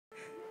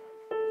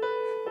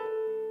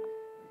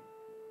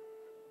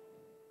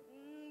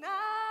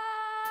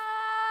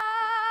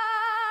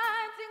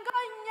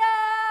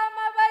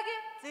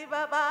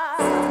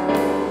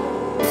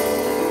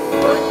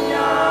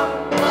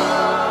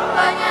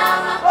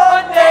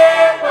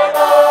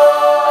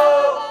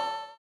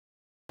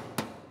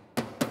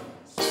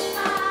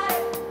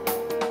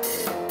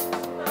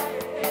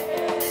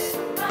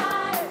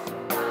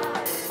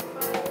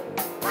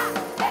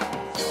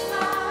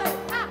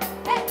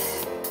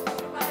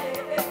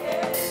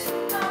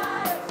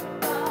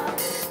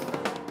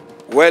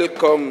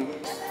Welcome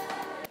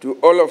to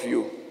all of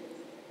you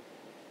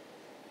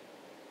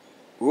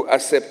who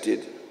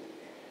accepted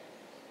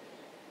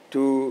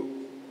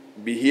to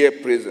be here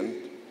present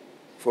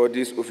for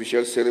this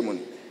official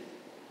ceremony.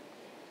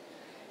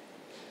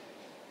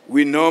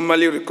 We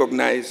normally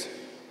recognize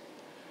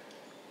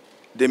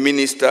the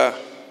Minister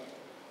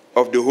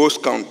of the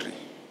host country,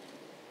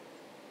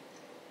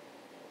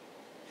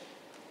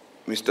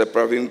 Mr.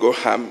 Pravin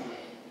Goham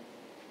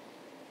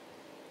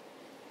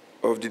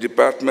of the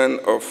Department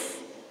of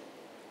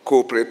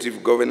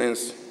Cooperative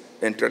Governance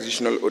and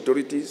Traditional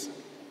Authorities.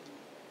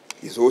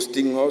 He's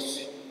hosting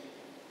us.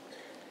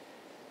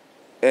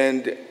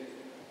 And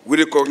we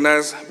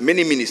recognize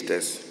many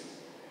ministers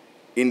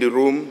in the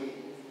room,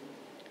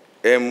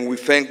 and we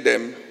thank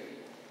them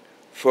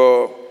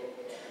for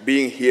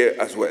being here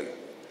as well.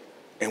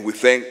 And we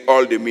thank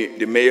all the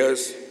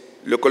mayors,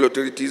 local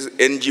authorities,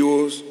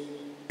 NGOs,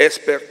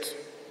 experts,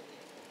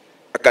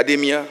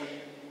 academia,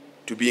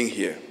 to being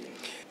here.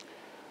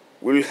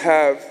 We'll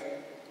have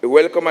a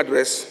welcome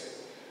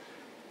address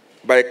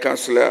by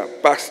Councillor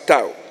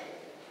Pastau,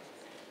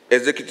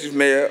 Executive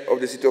Mayor of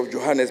the City of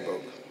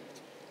Johannesburg.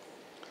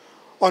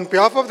 On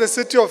behalf of the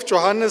City of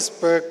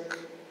Johannesburg,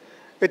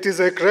 it is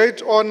a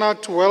great honor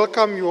to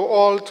welcome you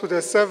all to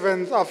the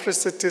 7th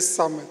Africities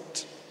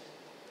Summit.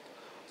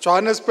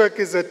 Johannesburg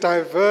is a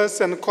diverse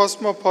and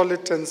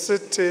cosmopolitan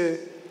city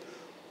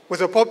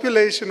with a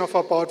population of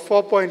about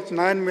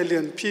 4.9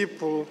 million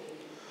people,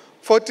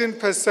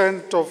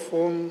 14% of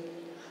whom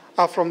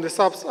are from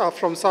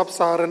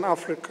sub-Saharan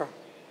Africa.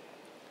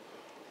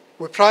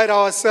 We pride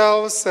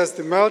ourselves as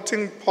the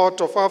melting pot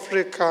of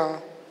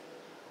Africa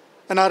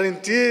and are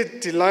indeed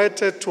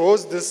delighted to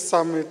host this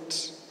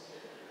summit,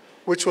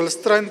 which will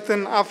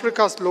strengthen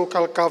Africa's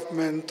local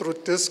government through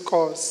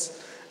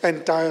discourse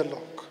and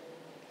dialogue.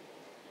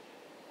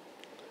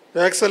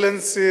 Your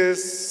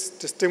Excellencies,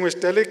 distinguished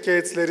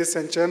delegates, ladies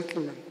and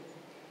gentlemen,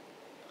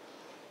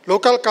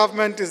 local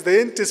government is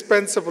the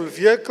indispensable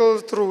vehicle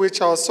through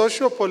which our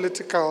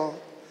socio-political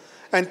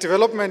and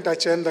development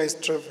agenda is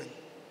driven.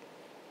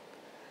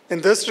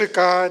 In this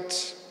regard,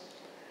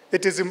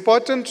 it is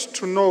important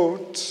to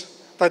note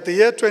that the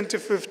year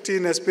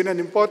 2015 has been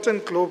an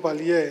important global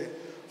year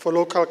for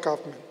local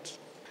government.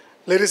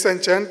 Ladies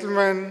and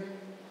gentlemen,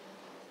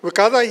 we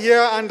gather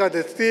here under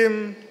the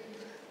theme,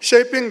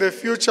 Shaping the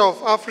Future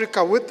of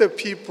Africa with the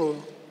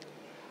People,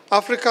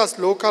 Africa's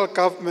local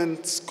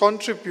government's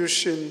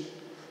contribution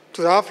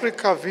to the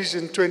Africa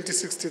Vision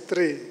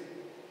 2063.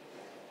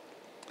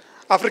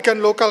 African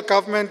local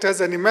government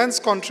has an immense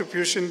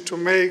contribution to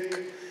make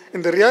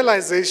in the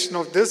realization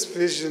of this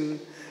vision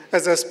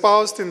as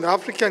espoused in the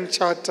African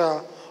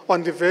Charter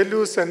on the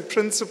values and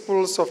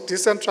principles of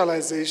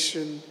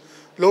decentralization,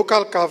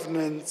 local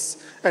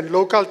governance, and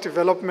local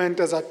development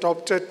as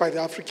adopted by the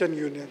African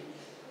Union.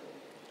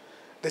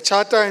 The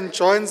Charter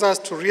enjoins us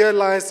to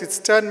realize its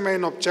 10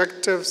 main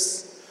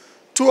objectives,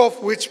 2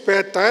 of which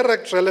bear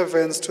direct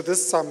relevance to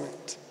this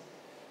summit.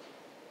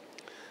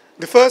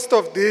 The first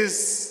of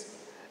these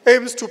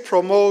aims to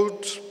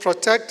promote,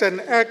 protect, and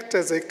act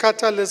as a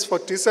catalyst for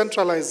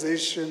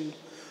decentralization,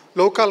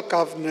 local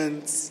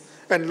governance,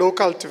 and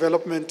local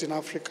development in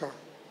Africa.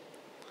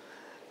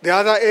 The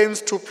other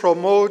aims to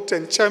promote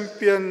and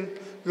champion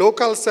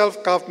local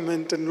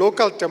self-government and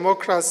local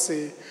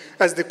democracy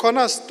as the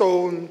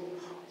cornerstone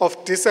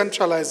of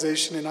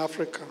decentralization in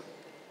Africa.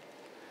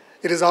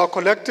 It is our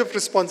collective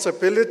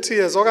responsibility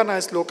as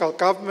organized local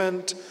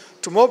government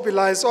to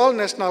mobilize all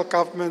national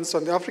governments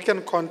on the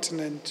African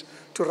continent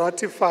to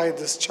ratify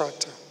this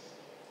charter.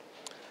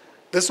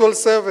 This will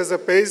serve as a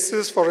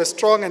basis for a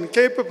strong and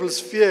capable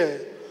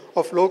sphere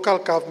of local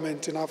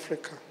government in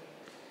Africa.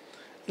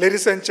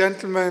 Ladies and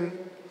gentlemen,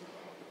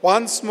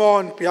 once more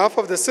on behalf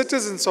of the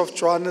citizens of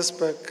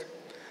Johannesburg,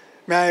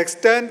 may I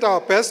extend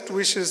our best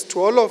wishes to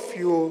all of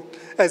you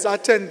as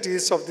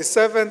attendees of the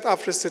 7th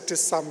Africities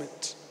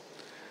Summit.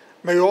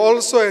 May you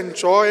also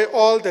enjoy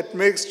all that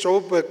makes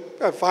Joburg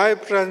a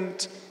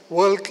vibrant,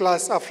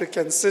 world-class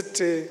African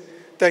city.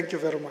 Thank you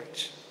very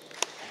much.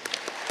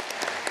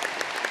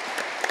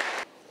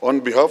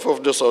 On behalf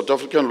of the South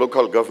African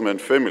local government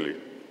family,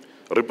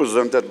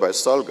 represented by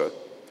SALGA,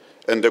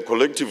 and the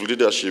collective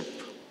leadership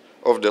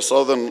of the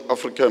Southern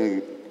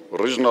African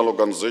Regional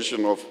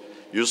Organization of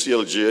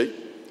UCLGA,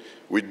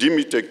 we deem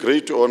it a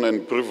great honor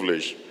and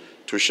privilege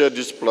to share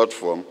this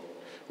platform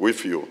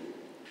with you.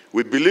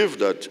 We believe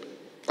that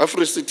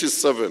Africities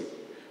 7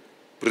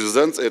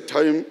 presents a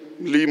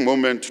timely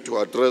moment to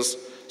address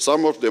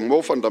some of the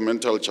more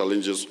fundamental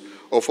challenges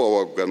of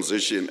our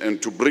organization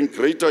and to bring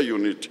greater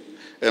unity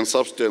and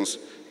substance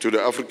to the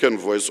African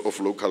voice of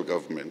local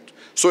government,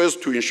 so as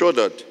to ensure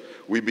that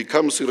we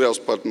become serious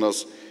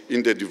partners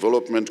in the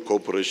development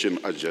cooperation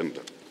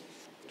agenda.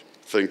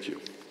 Thank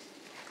you.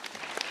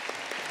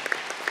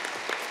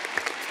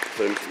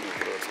 Thank you.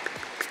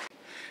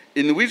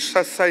 In which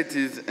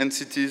societies and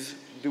cities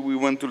do we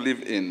want to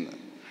live in?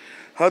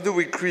 How do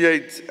we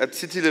create, at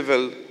city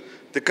level,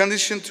 the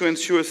conditions to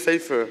ensure a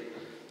safer,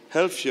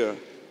 healthier,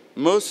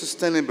 more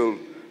sustainable,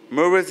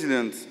 more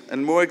resilient,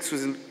 and more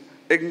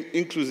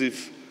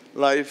inclusive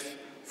life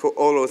for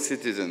all our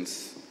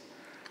citizens.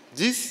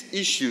 These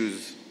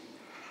issues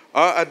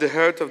are at the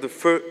heart of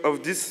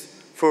this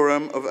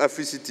Forum of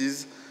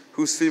Africities,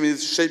 whose theme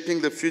is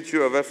Shaping the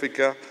Future of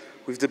Africa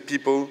with the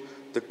People,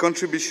 the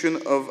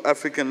contribution of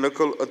African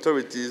local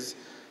authorities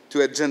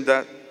to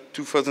Agenda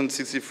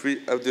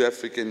 2063 of the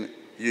African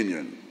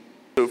Union.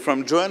 So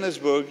from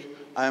Johannesburg,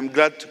 I am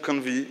glad to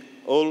convene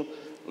all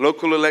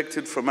local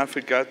elected from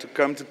Africa to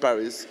come to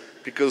Paris,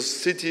 because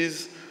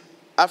cities,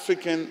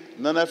 African,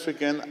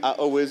 non-African, are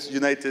always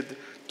united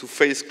to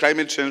face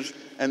climate change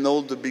and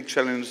all the big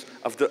challenges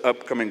of the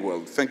upcoming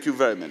world. Thank you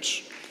very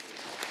much.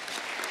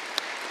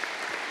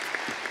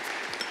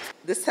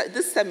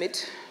 This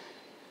summit,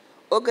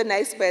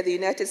 organized by the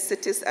United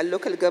Cities and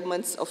local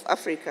governments of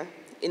Africa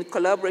in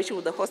collaboration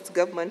with the host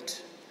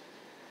government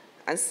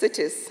and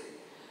cities,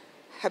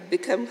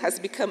 has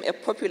become a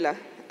popular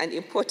and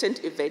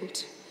important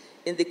event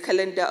in the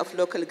calendar of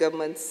local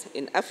governments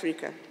in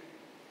Africa.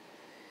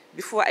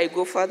 Before I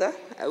go further,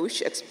 I wish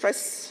to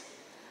express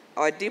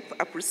our deep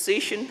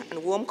appreciation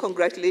and warm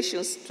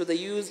congratulations to the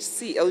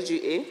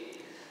UCLGA,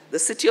 the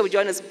City of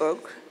Johannesburg,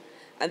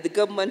 and the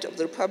Government of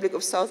the Republic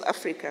of South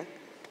Africa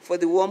for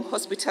the warm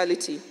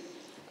hospitality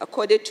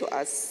accorded to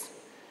us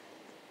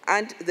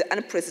and the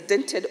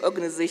unprecedented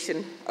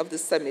organization of the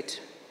summit.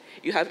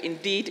 You have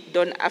indeed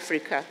done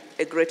Africa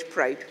a great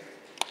pride.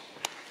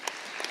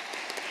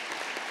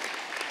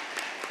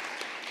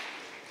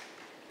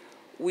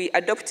 We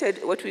adopted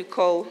what we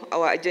call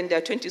our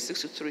Agenda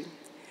 2063.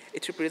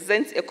 It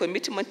represents a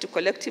commitment to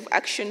collective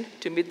action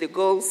to meet the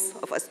goals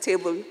of a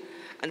stable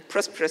and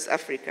prosperous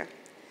Africa.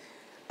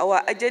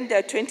 Our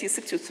Agenda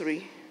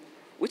 2063,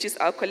 which is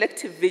our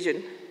collective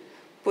vision,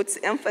 puts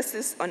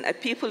emphasis on a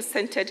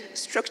people-centered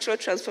structural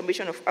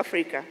transformation of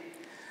Africa,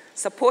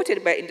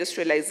 supported by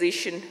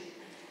industrialization,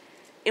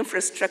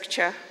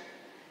 infrastructure,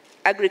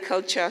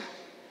 agriculture,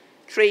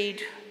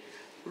 trade,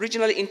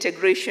 regional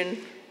integration,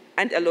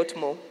 and a lot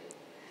more.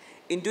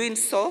 In doing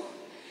so,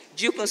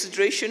 due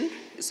consideration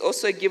is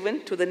also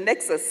given to the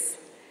nexus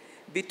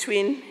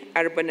between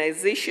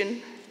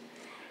urbanization,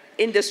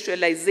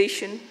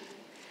 industrialization,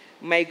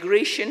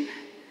 migration,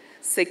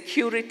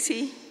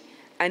 security,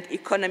 and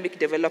economic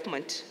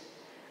development,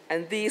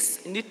 and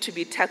these need to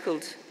be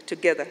tackled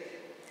together.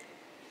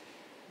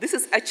 This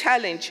is a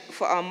challenge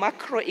for our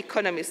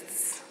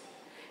macroeconomists,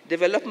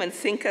 development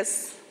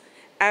thinkers,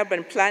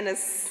 urban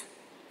planners,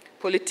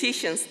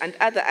 politicians, and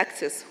other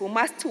actors who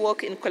must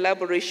work in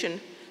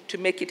collaboration to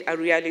make it a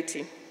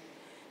reality.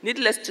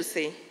 Needless to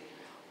say,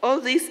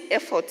 all these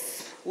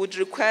efforts would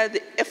require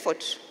the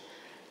effort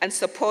and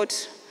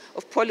support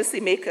of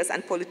policymakers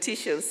and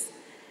politicians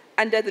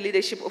under the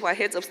leadership of our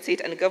heads of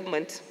state and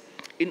government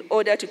in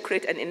order to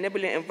create an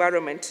enabling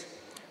environment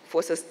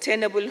for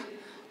sustainable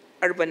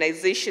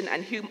urbanization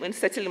and human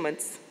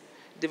settlements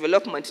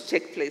development to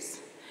take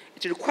place.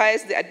 It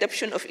requires the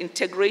adoption of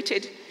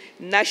integrated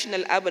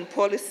national urban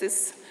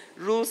policies,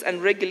 rules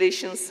and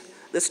regulations,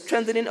 the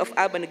strengthening of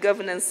urban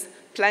governance,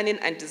 planning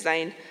and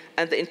design,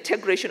 and the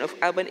integration of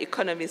urban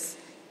economies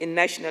in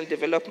national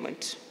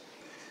development.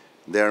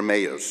 Their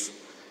mayors.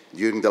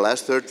 During the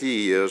last 30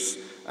 years,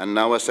 and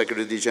now as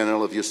Secretary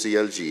General of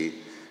UCLG,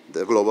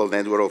 the global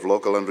network of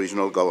local and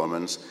regional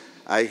governments,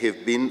 I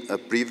have been a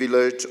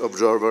privileged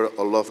observer of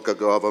local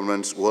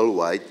governments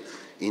worldwide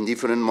in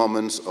different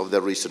moments of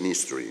their recent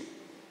history.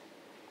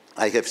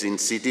 I have seen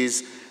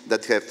cities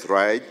that have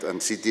thrived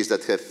and cities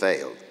that have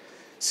failed,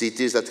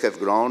 cities that have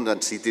grown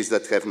and cities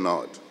that have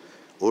not,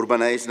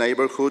 urbanized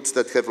neighborhoods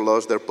that have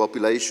lost their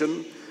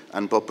population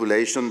and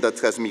population that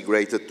has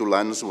migrated to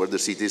lands where the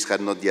cities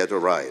had not yet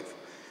arrived.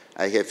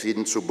 I have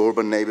seen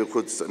suburban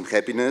neighborhoods and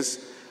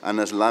happiness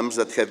and slums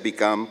that have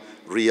become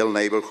real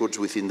neighborhoods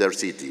within their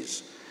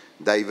cities.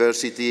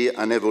 Diversity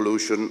and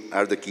evolution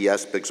are the key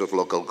aspects of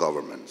local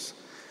governments.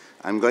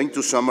 I'm going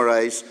to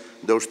summarize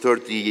those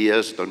 30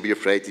 years, don't be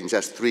afraid, in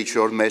just 3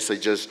 short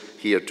messages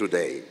here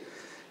today.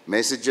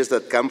 Messages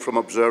that come from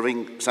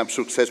observing some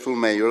successful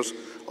mayors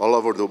all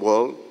over the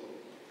world,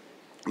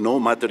 no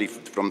matter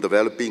if from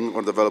developing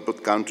or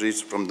developed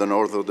countries, from the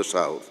north or the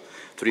south.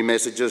 3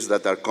 messages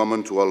that are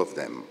common to all of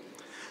them.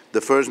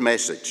 The first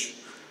message,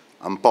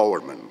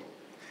 empowerment.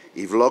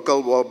 If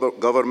local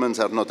governments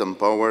are not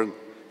empowered,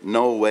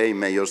 no way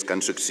mayors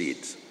can succeed.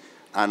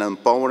 And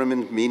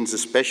empowerment means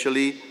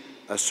especially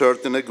a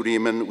certain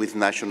agreement with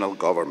national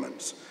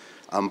governments.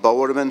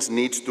 Empowerment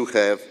needs to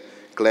have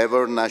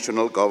clever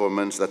national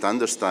governments that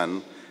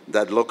understand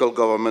that local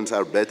governments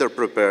are better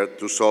prepared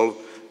to solve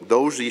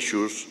those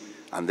issues,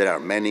 and there are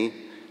many,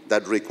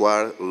 that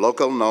require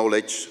local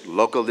knowledge,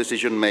 local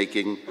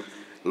decision-making,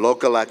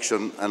 local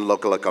action, and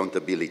local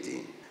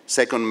accountability.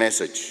 Second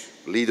message,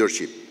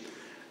 leadership.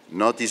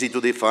 Not easy to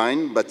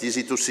define, but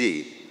easy to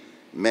see.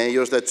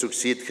 Mayors that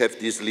succeed have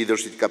this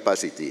leadership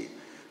capacity.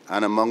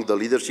 And among the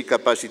leadership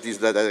capacities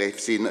that I have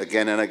seen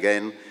again and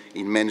again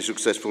in many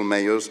successful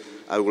mayors,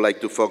 I would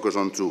like to focus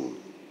on 2.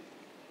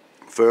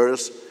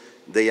 First,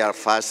 they are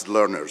fast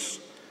learners.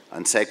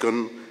 And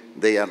second,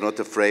 they are not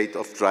afraid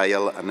of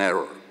trial and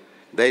error.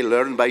 They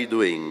learn by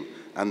doing,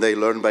 and they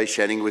learn by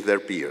sharing with their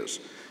peers.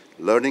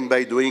 Learning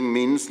by doing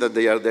means that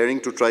they are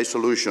daring to try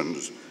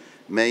solutions.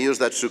 Mayors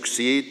that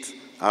succeed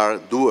are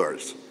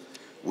doers,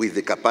 with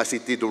the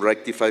capacity to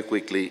rectify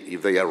quickly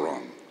if they are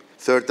wrong.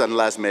 Third and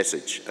last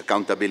message,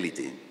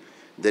 accountability.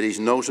 There is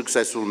no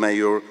successful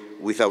mayor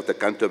without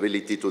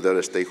accountability to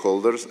their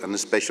stakeholders and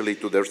especially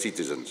to their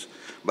citizens,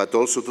 but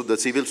also to the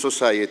civil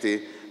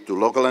society, to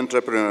local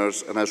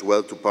entrepreneurs, and as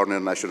well to partner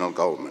national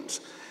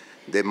governments.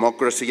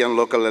 Democracy and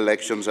local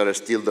elections are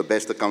still the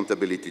best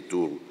accountability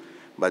tool,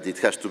 but it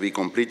has to be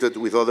completed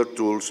with other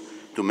tools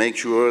to make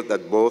sure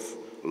that both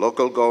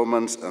local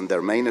governments and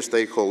their main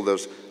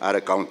stakeholders are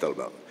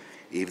accountable.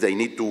 If they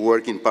need to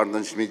work in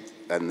partnership,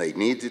 and they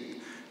need it,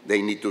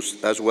 they need to,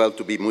 as well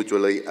to be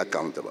mutually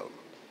accountable.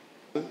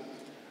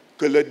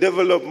 Que le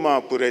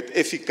développement, pour être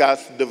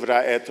efficace,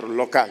 devra être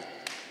local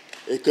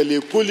et que les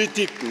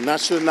politiques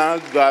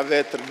nationales doivent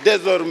être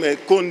désormais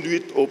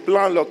conduites au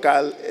plan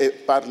local et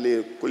par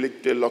les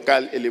collectivités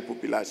locales et les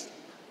populations.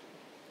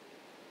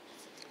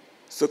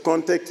 Ce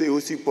contexte est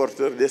aussi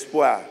porteur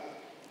d'espoir,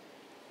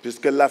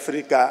 puisque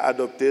l'Afrique a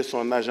adopté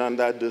son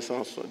agenda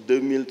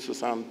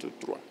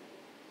 2063.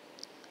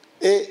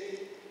 Et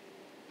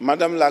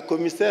Madame la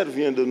commissaire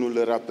vient de nous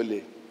le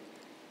rappeler.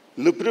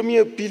 Le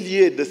premier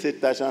pilier de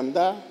cet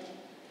agenda,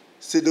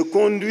 c'est de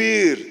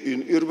conduire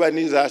une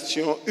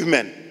urbanisation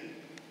humaine,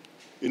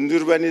 une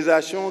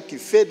urbanisation qui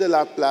fait de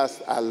la place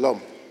à l'homme,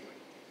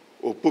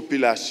 aux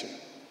populations,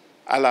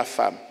 à la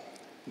femme,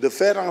 de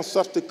faire en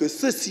sorte que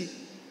ceux-ci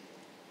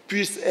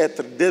puissent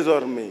être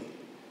désormais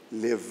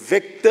les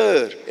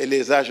vecteurs et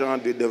les agents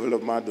du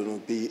développement de nos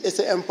pays. Et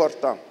c'est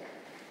important.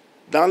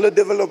 Dans le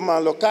développement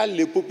local,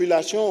 les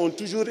populations ont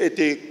toujours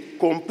été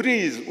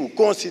comprises ou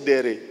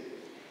considérées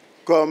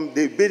comme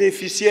des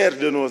bénéficiaires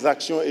de nos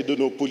actions et de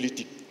nos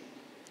politiques.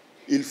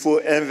 Il faut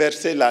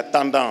inverser la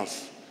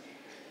tendance.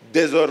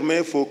 Désormais,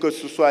 il faut que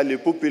ce soit les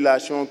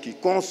populations qui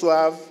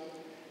conçoivent,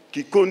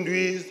 qui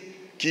conduisent,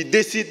 qui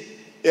décident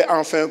et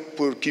enfin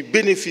qui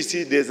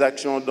bénéficient des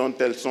actions dont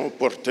elles sont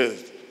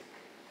porteuses.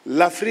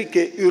 L'Afrique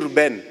est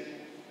urbaine.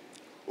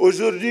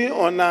 Aujourd'hui,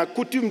 on a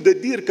coutume de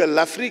dire que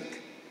l'Afrique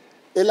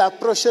est la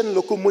prochaine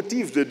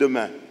locomotive de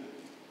demain.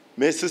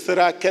 Mais ce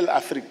sera quelle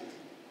Afrique?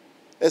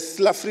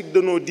 Est-ce l'Afrique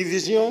de nos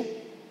divisions?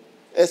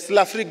 Est-ce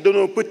l'Afrique de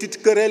nos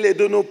petites querelles et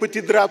de nos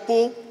petits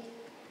drapeaux?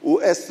 Ou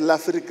est-ce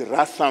l'Afrique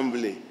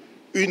rassemblée,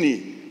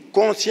 unie,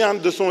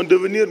 consciente de son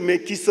devenir,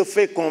 mais qui se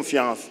fait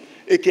confiance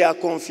et qui a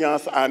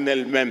confiance en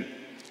elle-même?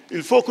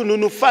 Il faut que nous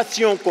nous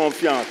fassions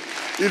confiance.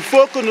 Il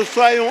faut que nous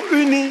soyons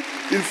unis.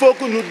 Il faut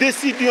que nous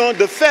décidions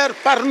de faire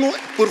par nous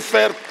pour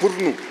faire pour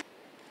nous.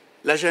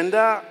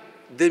 L'agenda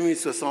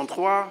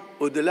 2063,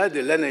 au-delà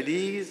de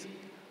l'analyse,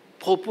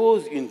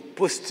 propose une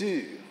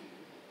posture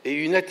et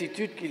une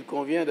attitude qu'il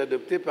convient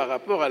d'adopter par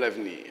rapport à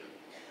l'avenir.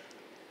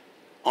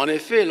 En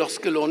effet,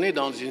 lorsque l'on est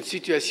dans une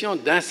situation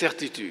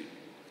d'incertitude,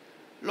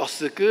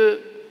 lorsque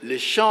le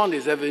champ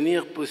des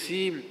avenirs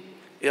possibles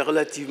est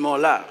relativement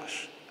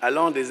large,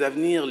 allant des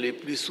avenirs les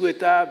plus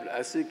souhaitables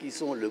à ceux qui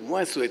sont le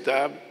moins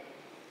souhaitables,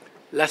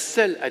 la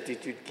seule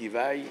attitude qui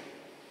vaille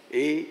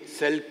est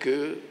celle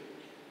que,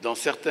 dans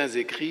certains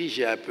écrits,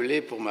 j'ai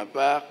appelée pour ma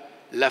part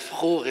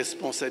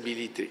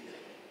l'afro-responsabilité.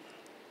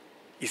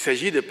 Il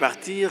s'agit de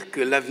partir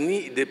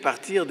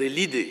de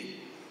l'idée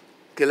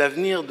que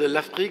l'avenir de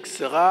l'Afrique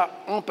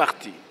sera en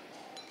partie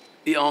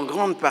et en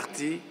grande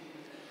partie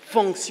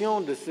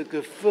fonction de ce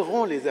que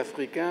feront les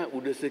Africains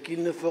ou de ce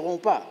qu'ils ne feront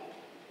pas,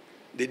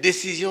 des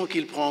décisions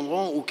qu'ils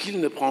prendront ou qu'ils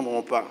ne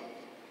prendront pas.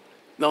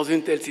 Dans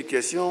une telle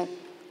situation,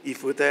 il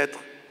faut être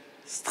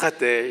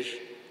stratège,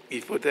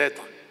 il faut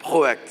être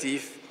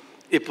proactif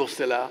et pour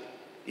cela,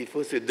 il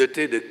faut se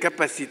doter de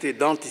capacités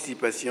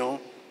d'anticipation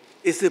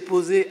et se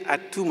poser à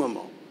tout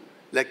moment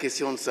la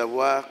question de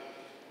savoir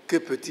que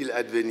peut-il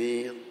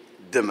advenir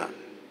demain.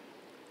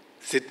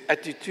 Cette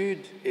attitude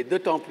est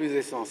d'autant plus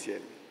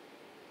essentielle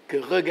que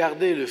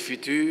regarder le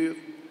futur,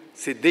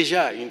 c'est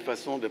déjà une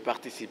façon de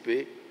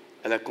participer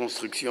à la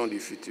construction du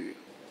futur.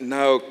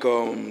 Now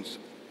comes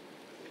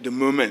the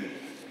moment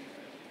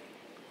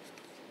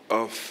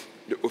of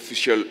the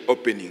official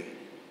opening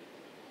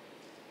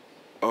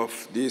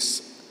of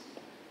this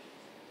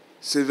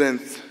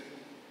 7th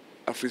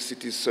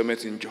Africities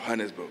Summit in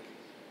Johannesburg.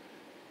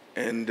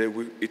 And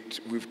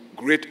with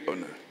great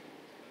honor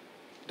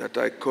that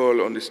I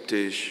call on the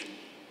stage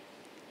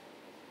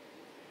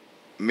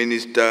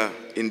Minister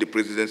in the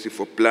Presidency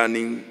for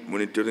Planning,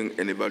 Monitoring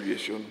and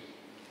Evaluation,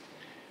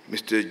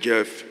 Mr.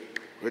 Jeff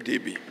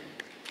Radibi.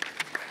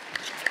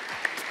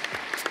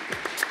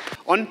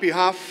 On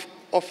behalf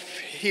of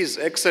His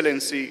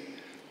Excellency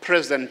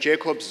President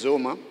Jacob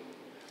Zuma,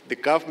 the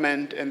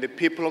government and the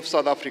people of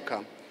South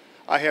Africa,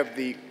 I have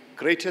the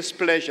greatest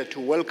pleasure to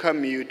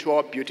welcome you to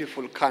our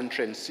beautiful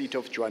country and city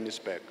of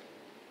Johannesburg.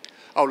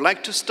 I would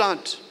like to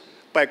start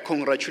by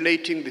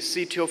congratulating the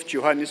city of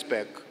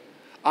Johannesburg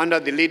under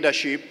the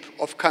leadership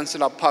of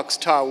Councillor Parks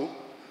Tau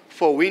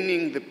for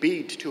winning the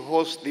bid to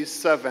host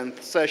this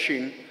 7th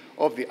session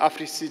of the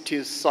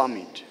Africities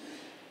Summit.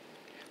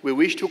 we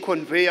wish to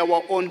convey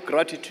our own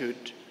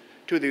gratitude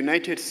to the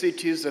United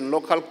Cities and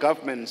Local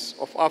Governments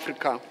of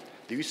Africa,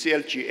 the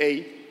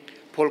UCLGA,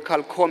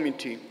 Polcal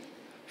Committee,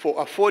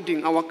 for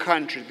affording our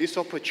country this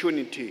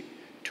opportunity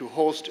to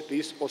host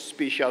this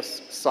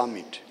auspicious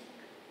summit.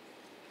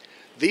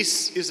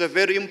 This is a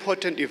very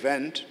important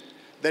event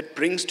that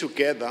brings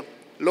together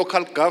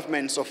local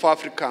governments of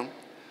Africa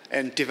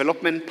and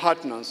development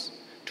partners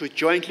to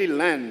jointly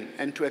learn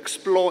and to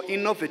explore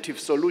innovative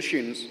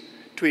solutions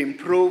to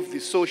improve the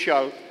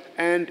social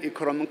and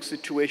economic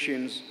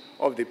situations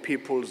of the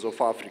peoples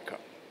of Africa.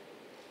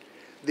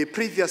 The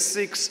previous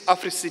 6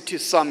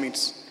 Africities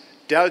summits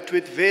dealt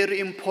with very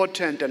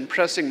important and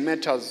pressing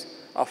matters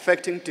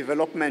affecting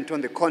development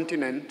on the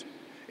continent,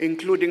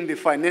 including the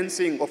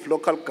financing of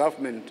local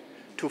government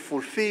to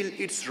fulfill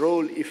its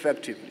role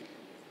effectively,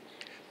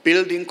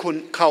 building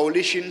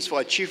coalitions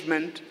for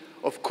achievement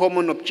of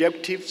common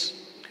objectives,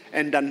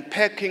 and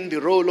unpacking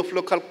the role of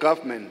local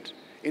government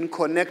in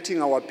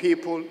connecting our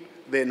people,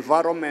 the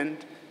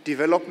environment,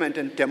 development,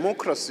 and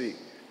democracy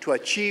to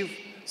achieve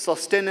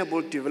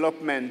sustainable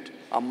development,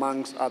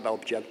 amongst other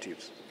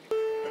objectives.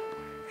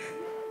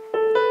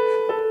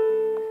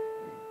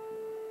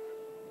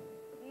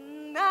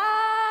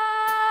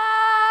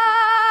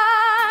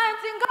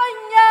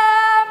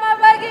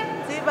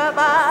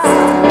 Baba.